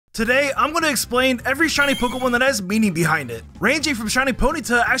Today, I'm going to explain every shiny Pokemon that has meaning behind it, ranging from shiny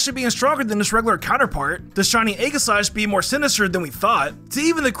Ponyta actually being stronger than its regular counterpart, to shiny Aegislash being more sinister than we thought, to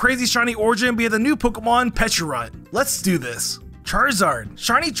even the crazy shiny origin being the new Pokemon Pecharunt. Let's do this. Charizard.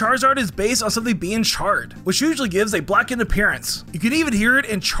 Shiny Charizard is based on something being charred, which usually gives a blackened appearance. You can even hear it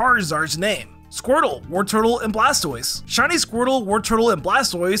in Charizard's name. Squirtle, Wartortle, and Blastoise. Shiny Squirtle, Wartortle, and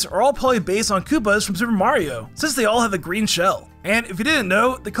Blastoise are all probably based on Koopas from Super Mario, since they all have a green shell. And if you didn't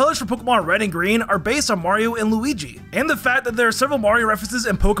know, the colors for Pokemon Red and Green are based on Mario and Luigi, and the fact that there are several Mario references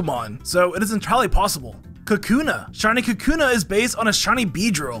in Pokemon, so it is entirely possible. Kakuna. Shiny Kakuna is based on a shiny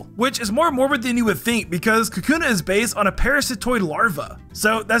Beedrill, which is more morbid than you would think because Kakuna is based on a parasitoid larva.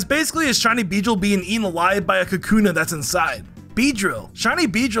 So that's basically a shiny Beedrill being eaten alive by a Kakuna that's inside. Beedrill. Shiny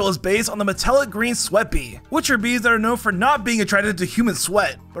Beedrill is based on the metallic green sweat bee, which are bees that are known for not being attracted to human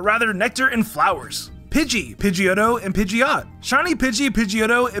sweat, but rather nectar and flowers. Pidgey, Pidgeotto, and Pidgeot. Shiny Pidgey,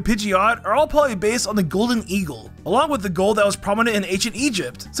 Pidgeotto, and Pidgeot are all probably based on the golden eagle, along with the gold that was prominent in ancient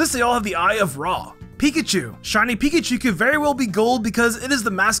Egypt, since they all have the Eye of Ra. Pikachu. Shiny Pikachu could very well be gold because it is the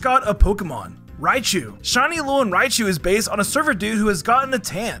mascot of Pokemon. Raichu. Shiny Alolan Raichu is based on a surfer dude who has gotten a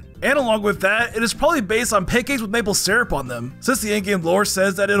tan. And along with that, it is probably based on pancakes with maple syrup on them, since the in-game lore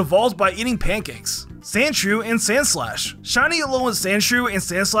says that it evolves by eating pancakes. Sandshrew and Sandslash. Shiny Alolan Sandshrew and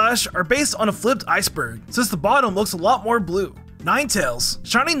Sandslash are based on a flipped iceberg, since the bottom looks a lot more blue. Ninetales.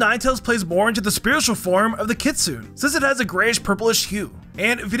 Shiny Ninetales plays more into the spiritual form of the Kitsune, since it has a grayish purplish hue.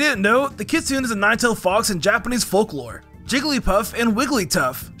 And if you didn't know, the Kitsune is a nine-tailed fox in Japanese folklore. Jigglypuff and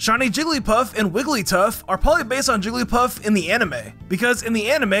Wigglytuff. Shiny Jigglypuff and Wigglytuff are probably based on Jigglypuff in the anime, because in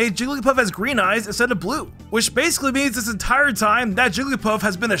the anime, Jigglypuff has green eyes instead of blue, which basically means this entire time that Jigglypuff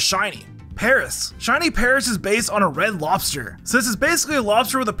has been a shiny. Paris. Shiny Paris is based on a red lobster, since it's basically a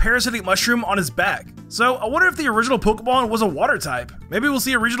lobster with a parasitic mushroom on his back. So I wonder if the original Pokemon was a water type. Maybe we'll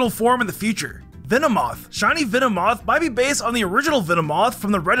see a regional form in the future. Venomoth. Shiny Venomoth might be based on the original Venomoth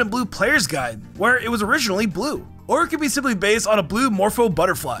from the Red and Blue Player's Guide, where it was originally blue. Or it could be simply based on a blue Morpho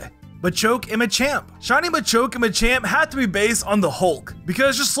butterfly. Machoke and Machamp. Shiny Machoke and Machamp have to be based on the Hulk,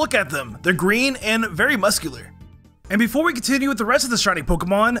 because just look at them, they're green and very muscular. And before we continue with the rest of the shiny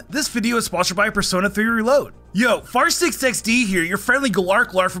Pokemon, this video is sponsored by Persona 3 Reload. Yo, Far6XD here, your friendly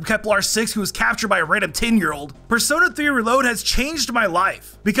Galarklar from Kepler 6 who was captured by a random 10-year-old. Persona 3 Reload has changed my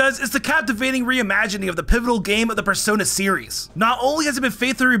life, because it's the captivating reimagining of the pivotal game of the Persona series. Not only has it been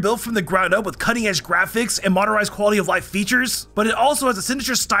faithfully rebuilt from the ground up with cutting-edge graphics and modernized quality of life features, but it also has a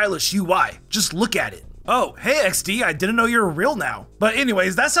signature stylish UI. Just look at it. Oh, hey XD, I didn't know you were real now. But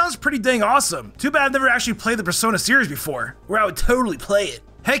anyways, that sounds pretty dang awesome. Too bad I've never actually played the Persona series before, where I would totally play it.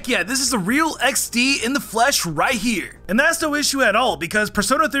 Heck yeah, this is the real XD in the flesh right here. And that's no issue at all, because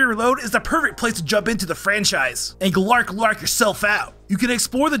Persona 3 Reload is the perfect place to jump into the franchise and Galark yourself out. You can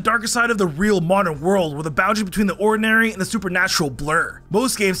explore the darker side of the real modern world where the boundary between the ordinary and the supernatural blur.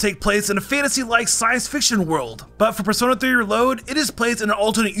 Most games take place in a fantasy-like science fiction world, but for Persona 3 Reload, it is placed in an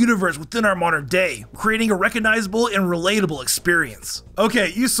alternate universe within our modern day, creating a recognizable and relatable experience.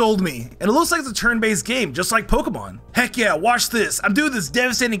 Okay, you sold me, and it looks like it's a turn-based game just like Pokemon. Heck yeah, watch this, I'm doing this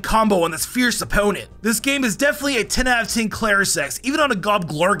devastating combo on this fierce opponent. This game is definitely a 10 out of 10 Clarisex, even on a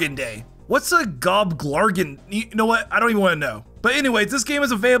Gobglargan day. What's a Gobglargan? You know what, I don't even want to know. But anyways, this game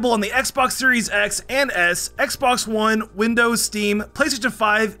is available on the Xbox Series X and S, Xbox One, Windows, Steam, PlayStation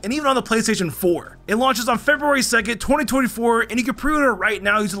 5, and even on the PlayStation 4. It launches on February 2nd, 2024, and you can pre-order it right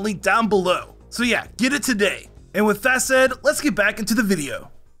now using the link down below. So yeah, get it today. And with that said, let's get back into the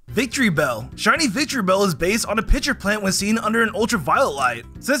video. Victory Bell. Shiny Victory Bell is based on a pitcher plant when seen under an ultraviolet light,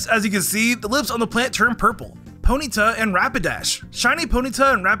 since as you can see, the lips on the plant turn purple. Ponyta and Rapidash. Shiny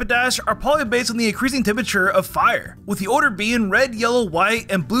Ponyta and Rapidash are probably based on the increasing temperature of fire, with the order being red, yellow,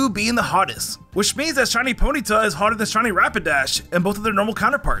 white, and blue being the hottest, which means that Shiny Ponyta is hotter than Shiny Rapidash and both of their normal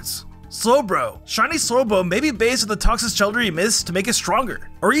counterparts. Slowbro. Shiny Slowbro may be based on the toxic Shelter emits to make it stronger,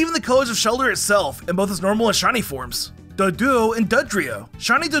 or even the colors of Shelter itself in both its normal and shiny forms. Doduo and Dodrio.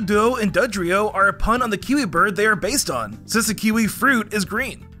 Shiny Doduo and Dodrio are a pun on the kiwi bird they are based on, since the kiwi fruit is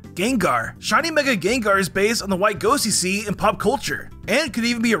green. Gengar. Shiny Mega Gengar is based on the white ghost you see in pop culture, and could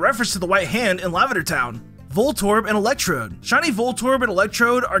even be a reference to the White Hand in Lavender Town. Voltorb and Electrode. Shiny Voltorb and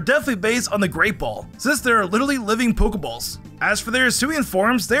Electrode are definitely based on the Great Ball, since they are literally living Pokeballs. As for their Hisuian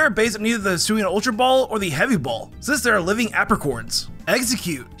forms, they are based on either the Hisuian Ultra Ball or the Heavy Ball, since they are living Apricorns.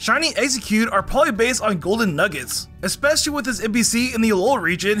 Execute. Shiny Execute are probably based on Golden Nuggets, especially with this NPC in the Alola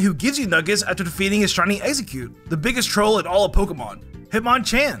region who gives you nuggets after defeating his Shiny Execute, the biggest troll in all of Pokemon.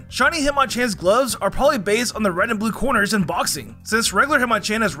 Hitmonchan. Shiny Hitmonchan's gloves are probably based on the red and blue corners in boxing, since regular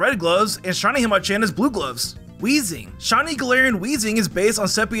Hitmonchan has red gloves and Shiny Hitmonchan has blue gloves. Weezing. Shiny Galarian Weezing is based on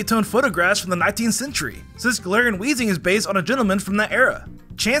sepia-tone photographs from the 19th century, since Galarian Weezing is based on a gentleman from that era.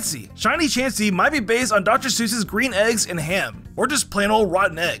 Chansey. Shiny Chansey might be based on Dr. Seuss's green eggs and ham, or just plain old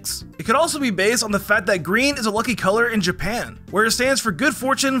rotten eggs. It could also be based on the fact that green is a lucky color in Japan, where it stands for good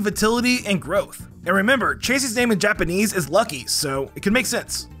fortune, vitality, and growth. And remember, Chansey's name in Japanese is Lucky, so it could make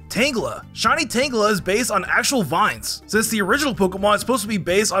sense. Tangela. Shiny Tangela is based on actual vines, since the original Pokemon is supposed to be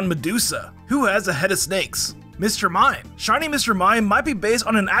based on Medusa, who has a head of snakes. Mr. Mime. Shiny Mr. Mime might be based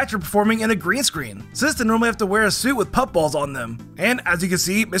on an actor performing in a green screen, since they normally have to wear a suit with puffballs on them. And as you can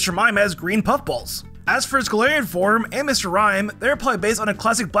see, Mr. Mime has green puffballs. As for its Galarian form and Mr. Rhyme, they're probably based on a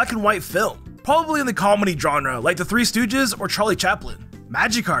classic black and white film, probably in the comedy genre like The Three Stooges or Charlie Chaplin.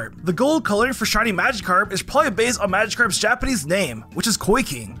 Magikarp. The gold coloring for shiny Magikarp is probably based on Magikarp's Japanese name, which is Koi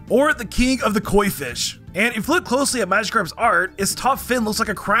King, or the king of the koi fish. And if you look closely at Magikarp's art, its top fin looks like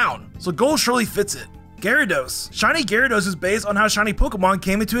a crown, so gold surely fits it. Gyarados. Shiny Gyarados is based on how shiny Pokemon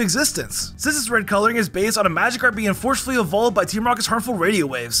came into existence, since its red coloring is based on a Magikarp being forcefully evolved by Team Rocket's harmful radio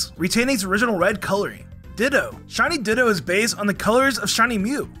waves, retaining its original red coloring. Ditto. Shiny Ditto is based on the colors of shiny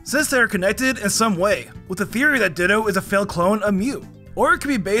Mew, since they are connected in some way, with the theory that Ditto is a failed clone of Mew. Or it could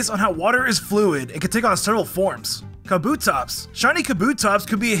be based on how water is fluid and can take on several forms. Kabutops. Shiny Kabutops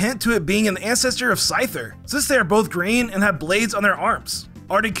could be a hint to it being an ancestor of Scyther, since they are both green and have blades on their arms.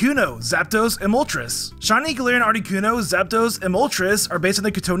 Articuno, Zapdos, and Moltres. Shiny Galarian Articuno, Zapdos, and Moltres are based on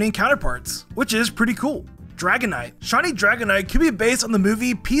their Ketonian counterparts, which is pretty cool. Dragonite. Shiny Dragonite could be based on the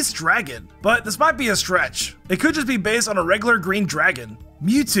movie Peace Dragon, but this might be a stretch. It could just be based on a regular green dragon.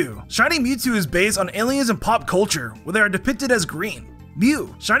 Mewtwo. Shiny Mewtwo is based on aliens and pop culture, where they are depicted as green.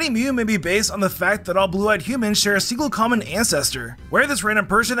 Mew. Shiny Mew may be based on the fact that all blue-eyed humans share a single common ancestor, where this random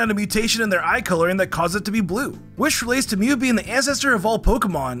person had a mutation in their eye coloring that caused it to be blue, which relates to Mew being the ancestor of all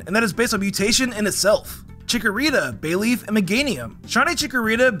Pokemon, and that is based on mutation in itself. Chikorita, Bayleaf, and Meganium. Shiny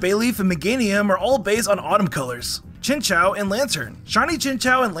Chikorita, Bayleaf, and Meganium are all based on autumn colors. Chinchou and Lantern. Shiny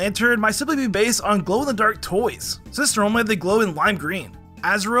Chinchou and Lantern might simply be based on glow-in-the-dark toys, since normally they glow in lime green.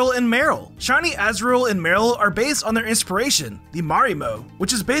 Azurill and Marill. Shiny Azurill and Marill are based on their inspiration, the Marimo,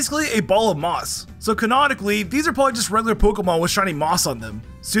 which is basically a ball of moss. So canonically, these are probably just regular Pokemon with shiny moss on them.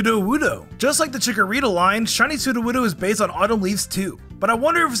 Sudowoodo. Just like the Chikorita line, shiny Sudowoodo is based on autumn leaves too, but I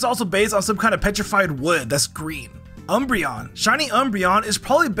wonder if it's also based on some kind of petrified wood that's green. Umbreon. Shiny Umbreon is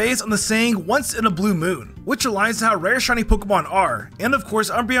probably based on the saying once in a blue moon, which aligns to how rare shiny Pokemon are, and of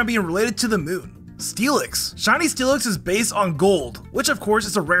course Umbreon being related to the moon. Steelix. Shiny Steelix is based on gold, which of course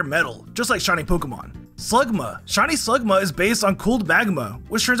is a rare metal, just like shiny Pokemon. Slugma. Shiny Slugma is based on cooled magma,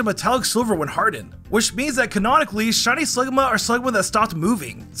 which turns a metallic silver when hardened, which means that canonically, shiny Slugma are Slugma that stopped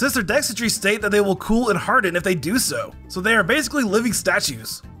moving, since their Dexentry state that they will cool and harden if they do so they are basically living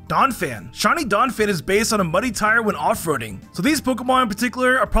statues. Donphan. Shiny Donphan is based on a muddy tire when off-roading, so these Pokemon in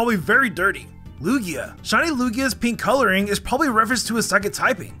particular are probably very dirty. Lugia. Shiny Lugia's pink coloring is probably a reference to his psychic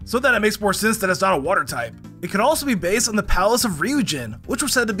typing, so that it makes more sense that it's not a water type. It could also be based on the Palace of Ryujin, which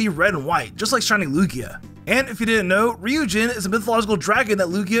was said to be red and white, just like shiny Lugia. And if you didn't know, Ryujin is a mythological dragon that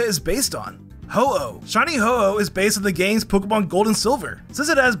Lugia is based on. Ho-Oh. Shiny Ho-Oh is based on the game's Pokemon Gold and Silver, since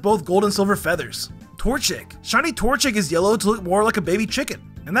it has both gold and silver feathers. Torchic. Shiny Torchic is yellow to look more like a baby chicken,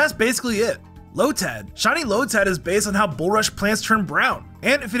 and that's basically it. Lotad. Shiny Lotad is based on how bulrush plants turn brown.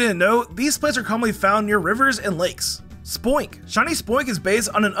 And if you didn't know, these plants are commonly found near rivers and lakes. Spoink. Shiny Spoink is based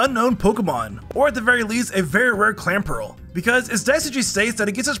on an unknown Pokemon, or at the very least a very rare Clamperl, because its Dexentry states that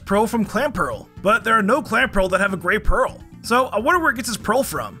it gets its pearl from Clamperl, but there are no Clamperl that have a gray pearl. So I wonder where it gets its pearl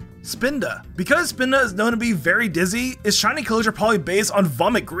from. Spinda. Because Spinda is known to be very dizzy, its shiny colors are probably based on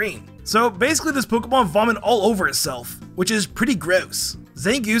vomit green. So basically this Pokemon vomit all over itself, which is pretty gross.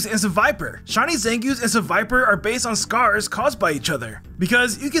 Zangoose and Seviper. Shiny Zangoose and Seviper are based on scars caused by each other,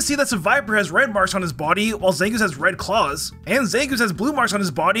 because you can see that Seviper has red marks on his body while Zangoose has red claws, and Zangoose has blue marks on his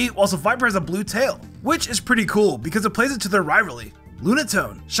body while Seviper has a blue tail, which is pretty cool because it plays it to their rivalry.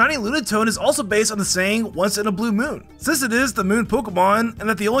 Lunatone. Shiny Lunatone is also based on the saying once in a blue moon, since it is the moon Pokemon and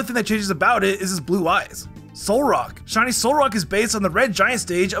that the only thing that changes about it is its blue eyes. Solrock. Shiny Solrock is based on the red giant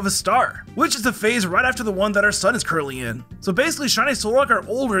stage of a star, which is the phase right after the one that our sun is currently in. So basically shiny Solrock are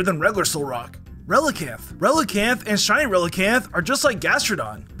older than regular Solrock. Relicanth. Relicanth and shiny Relicanth are just like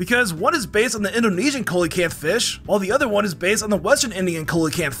Gastrodon, because one is based on the Indonesian coelacanth fish, while the other one is based on the Western Indian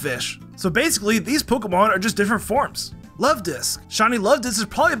coelacanth fish. So basically these Pokemon are just different forms. Luvdisc. Shiny Luvdisc is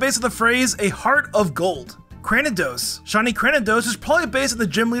probably based on the phrase a heart of gold. Cranidos. Shiny Cranidos is probably based on the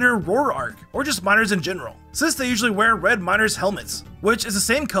gym leader Roarark, or just miners in general, since they usually wear red miners helmets, which is the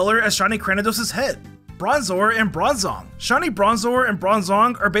same color as shiny Cranidos' head. Bronzor and Bronzong. Shiny Bronzor and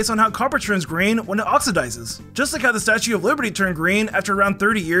Bronzong are based on how copper turns green when it oxidizes, just like how the Statue of Liberty turned green after around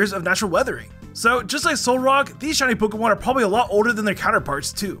 30 years of natural weathering. So just like Solrock, these shiny Pokemon are probably a lot older than their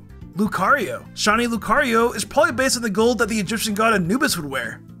counterparts too. Lucario. Shiny Lucario is probably based on the gold that the Egyptian god Anubis would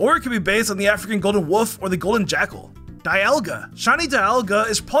wear, or it could be based on the African golden wolf or the golden jackal. Dialga. Shiny Dialga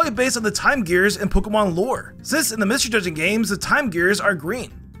is probably based on the time gears in Pokemon lore, since in the Mystery Dungeon games the time gears are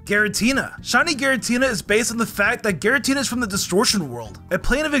green. Giratina. Shiny Giratina is based on the fact that Giratina is from the Distortion world, a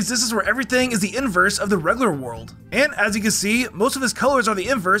plane of existence where everything is the inverse of the regular world. And as you can see, most of its colors are the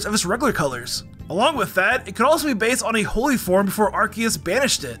inverse of its regular colors. Along with that, it could also be based on a holy form before Arceus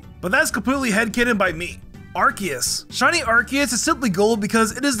banished it, but that's completely headcanon by me. Arceus. Shiny Arceus is simply gold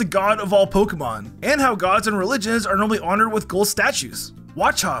because it is the god of all Pokemon, and how gods and religions are normally honored with gold statues.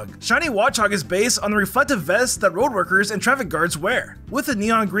 Watchog. Shiny Watchog is based on the reflective vest that road workers and traffic guards wear, with the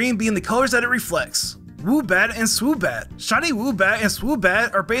neon green being the colors that it reflects. Woobat and Swoobat. Shiny Woobat and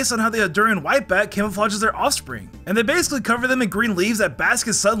Swoobat are based on how the Adurian Whitebat camouflages their offspring, and they basically cover them in green leaves that bask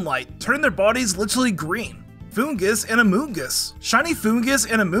in sunlight, turning their bodies literally green. Foongus and Amoonguss. Shiny Foongus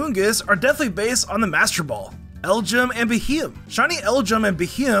and Amoonguss are definitely based on the Master Ball. Elgyem and Beheeyem. Shiny Elgyem and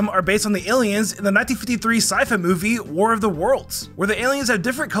Beheeyem are based on the aliens in the 1953 sci-fi movie War of the Worlds, where the aliens have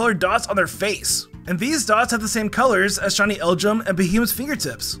different colored dots on their face, and these dots have the same colors as Shiny Elgyem and Beheeyem's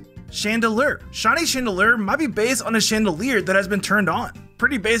fingertips. Chandelier. Shiny Chandelier might be based on a chandelier that has been turned on.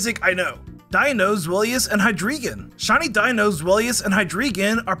 Pretty basic, I know. Dino, Zwillius, and Hydreigon. Shiny Dino, Zwillius, and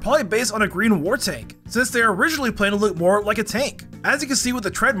Hydreigon are probably based on a green war tank, since they are originally planned to look more like a tank, as you can see with the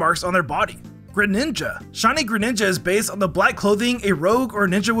tread marks on their body. Greninja. Shiny Greninja is based on the black clothing a rogue or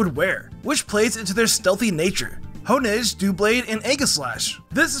ninja would wear, which plays into their stealthy nature. Honedge, Doublade, and Aegislash.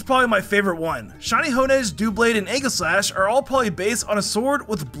 This is probably my favorite one. Shiny Honedge, Doublade, and Aegislash are all probably based on a sword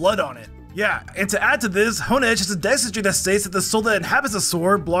with blood on it. Yeah, and to add to this, Honedge has a dex entry that states that the soul that inhabits the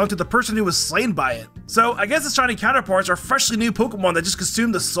sword belonged to the person who was slain by it. So I guess the shiny counterparts are freshly new Pokemon that just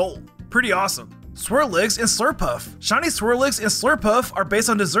consumed the soul. Pretty awesome. Swirlix and Slurpuff. Shiny Swirlix and Slurpuff are based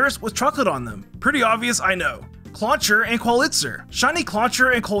on desserts with chocolate on them. Pretty obvious, I know. Clauncher and Qualitzer. Shiny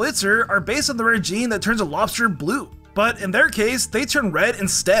Clauncher and Qualitzer are based on the rare gene that turns a lobster blue, but in their case, they turn red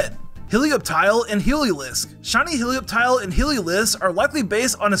instead. Helioptile and Heliolisk. Shiny Helioptile and Heliolisk are likely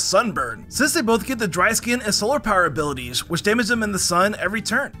based on a sunburn, since they both get the dry skin and solar power abilities, which damage them in the sun every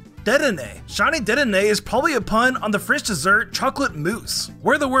turn. Dedenne. Shiny Dedenne is probably a pun on the French dessert chocolate mousse,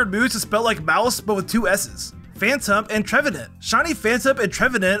 where the word mousse is spelled like mouse but with 2 S's. Phantump and Trevenant. Shiny Phantump and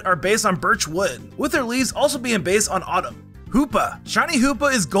Trevenant are based on birch wood, with their leaves also being based on autumn. Hoopa. Shiny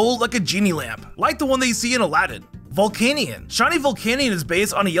Hoopa is gold like a genie lamp, like the one that you see in Aladdin. Volcanion. Shiny Volcanion is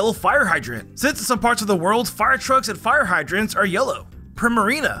based on a yellow fire hydrant, since in some parts of the world, fire trucks and fire hydrants are yellow.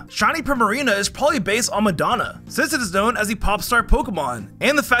 Primarina. Shiny Primarina is probably based on Madonna, since it is known as the pop star Pokemon,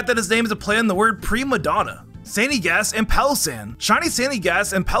 and the fact that its name is a play on the word pre-Madonna. Sandygast and Palosan. Shiny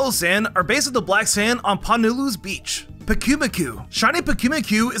Sandygast and Palosan are based on the black sand on Honolulu's beach. Pakumaku. Shiny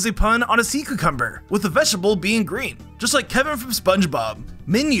Pakumaku is a pun on a sea cucumber, with the vegetable being green, just like Kevin from SpongeBob.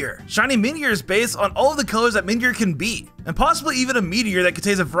 Minior. Shiny Minior is based on all of the colors that Minior can be, and possibly even a meteor that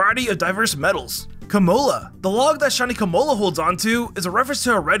contains a variety of diverse metals. Kamola. The log that Shiny Kamola holds onto is a reference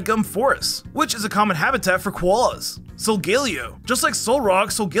to a red gum forest, which is a common habitat for koalas. Solgaleo. Just like Solrock,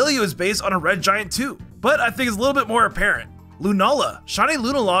 Solgaleo is based on a red giant too, but I think it's a little bit more apparent. Lunala. Shiny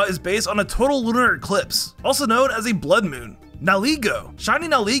Lunala is based on a total lunar eclipse, also known as a blood moon. Naligo. Shiny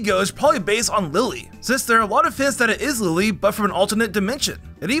Naligo is probably based on Lily, since there are a lot of hints that it is Lily but from an alternate dimension.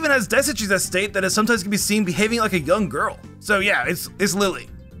 It even has dex entries that state that it sometimes can be seen behaving like a young girl. So yeah, it's Lily.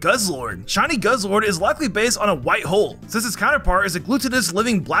 Guzzlord. Shiny Guzzlord is likely based on a white hole, since its counterpart is a glutinous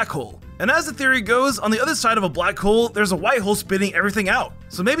living black hole. And as the theory goes, on the other side of a black hole, there's a white hole spitting everything out.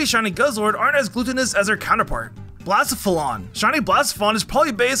 So maybe Shiny Guzzlord aren't as glutinous as their counterpart. Blacephalon. Shiny Blacephalon is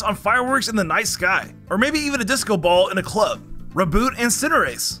probably based on fireworks in the night sky, or maybe even a disco ball in a club. Reboot and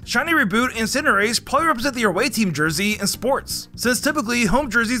Cinderace. Shiny Reboot and Cinderace probably represent the away team jersey in sports, since typically home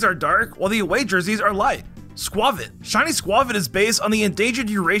jerseys are dark while the away jerseys are light. Squavit. Shiny Squavit is based on the endangered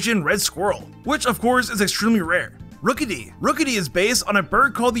Eurasian red squirrel, which of course is extremely rare. Rookidee. Rookidee is based on a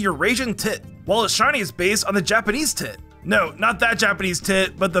bird called the Eurasian tit, while its shiny is based on the Japanese tit. No, not that Japanese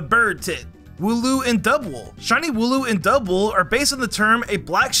tit, but the bird tit. Wooloo and Dubwool. Shiny Wooloo and Dubwool are based on the term a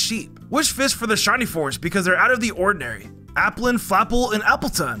black sheep, which fits for the shiny force because they're out of the ordinary. Applin, Flapple, and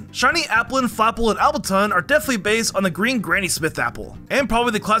Appleton. Shiny Applin, Flapple, and Appleton are definitely based on the green Granny Smith apple, and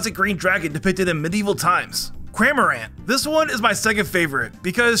probably the classic green dragon depicted in medieval times. Cramorant. This one is my second favorite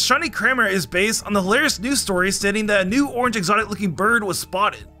because shiny Cramorant is based on the hilarious news story stating that a new orange exotic looking bird was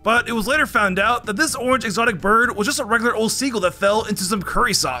spotted. But it was later found out that this orange exotic bird was just a regular old seagull that fell into some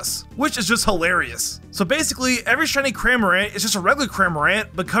curry sauce, which is just hilarious. So basically, every shiny Cramorant is just a regular Cramorant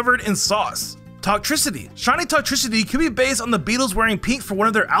but covered in sauce. Toxtricity. Shiny Toxtricity could be based on the Beatles wearing pink for one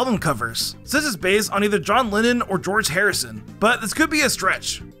of their album covers, since it's based on either John Lennon or George Harrison, but this could be a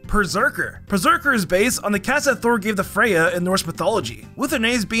stretch. Berserker. Berserker is based on the cats that Thor gave to Freya in Norse mythology, with their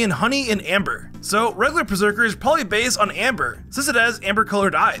names being Honey and Amber. So regular Berserker is probably based on Amber, since it has amber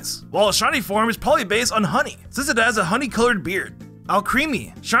colored eyes, while a shiny form is probably based on Honey, since it has a honey colored beard.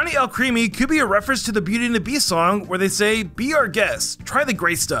 Alcremie. Shiny Alcremie could be a reference to the Beauty and the Beast song where they say, "Be our guest, try the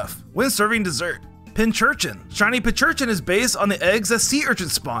great stuff," when serving dessert. Pincurchin. Shiny Pincurchin is based on the eggs that sea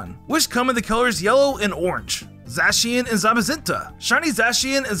urchins spawn, which come in the colors yellow and orange. Zacian and Zamazenta. Shiny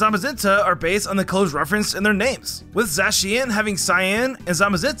Zacian and Zamazenta are based on the colors referenced in their names, with Zacian having cyan and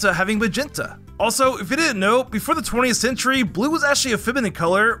Zamazenta having magenta. Also, if you didn't know, before the 20th century, blue was actually a feminine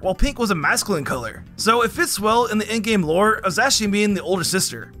color, while pink was a masculine color. So it fits well in the in-game lore of Zacian being the older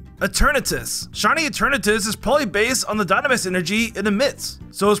sister. Eternatus. Shiny Eternatus is probably based on the Dynamax energy it emits,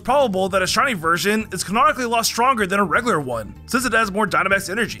 so it's probable that a shiny version is canonically a lot stronger than a regular one, since it has more Dynamax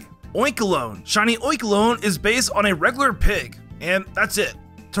energy. Oinkologne. Shiny Oinkologne is based on a regular pig, and that's it.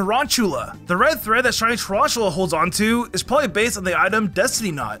 Tarantula. The red thread that Shiny Tarantula holds onto is probably based on the item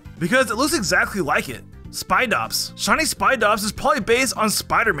Destiny Knot, because it looks exactly like it. Spidops. Shiny Spidops is probably based on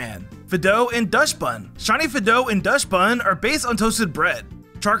Spider-Man. Fido and Dustbun. Shiny Fido and Dustbun are based on toasted bread.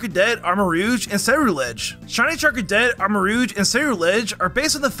 Charcadet, Armarouge, and Ceruledge. Shiny Charcadet, Armarouge, and Ceruledge are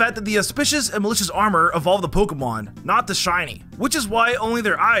based on the fact that the auspicious and malicious armor evolved the Pokemon, not the shiny, which is why only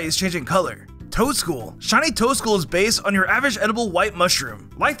their eyes change in color. Toadschool. Shiny Toadschool is based on your average edible white mushroom,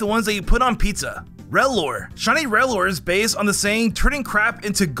 like the ones that you put on pizza. Rellor. Shiny Rellor is based on the saying turning crap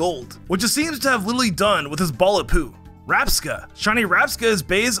into gold, which it seems to have literally done with his ball of poo. Rapska. Shiny Rapska is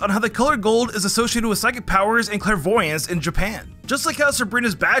based on how the color gold is associated with psychic powers and clairvoyance in Japan, just like how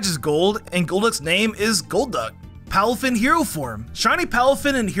Sabrina's badge is gold and Golduck's name is Golduck. Palafin Hero Form. Shiny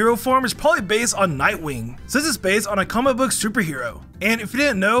Palafin in Hero Form is probably based on Nightwing, since it's based on a comic book superhero. And if you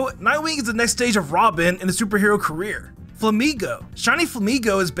didn't know, Nightwing is the next stage of Robin in a superhero career. Flamigo. Shiny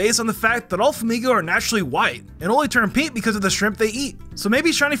Flamigo is based on the fact that all Flamigo are naturally white and only turn pink because of the shrimp they eat. So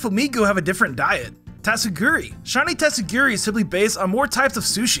maybe Shiny Flamigo have a different diet. Tatsugiri. Shiny Tatsugiri is simply based on more types of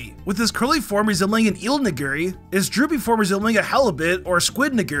sushi, with his curly form resembling an eel nigiri, his droopy form resembling a halibut or a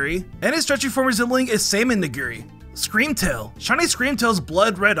squid nigiri, and his stretchy form resembling a salmon nigiri. Screamtail. Shiny Screamtail's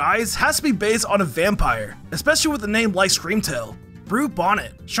blood red eyes has to be based on a vampire, especially with a name like Screamtail. Brute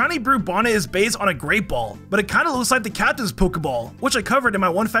Bonnet. Shiny Brute Bonnet is based on a great ball, but it kinda looks like the captain's Pokeball, which I covered in my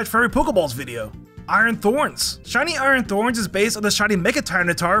 1 Fact Fairy Pokeballs video. Iron Thorns. Shiny Iron Thorns is based on the shiny Mega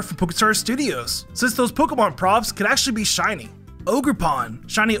Tyranitar from Pokestar Studios, since those Pokemon props could actually be shiny. Ogerpon.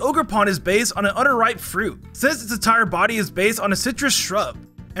 Shiny Ogerpon is based on an unripe fruit, since its entire body is based on a citrus shrub.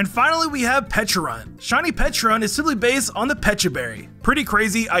 And finally we have Pecharunt. Shiny Pecharunt is simply based on the Pecha Berry. Pretty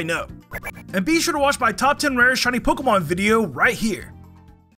crazy, I know. And be sure to watch my top 10 rare shiny Pokemon video right here.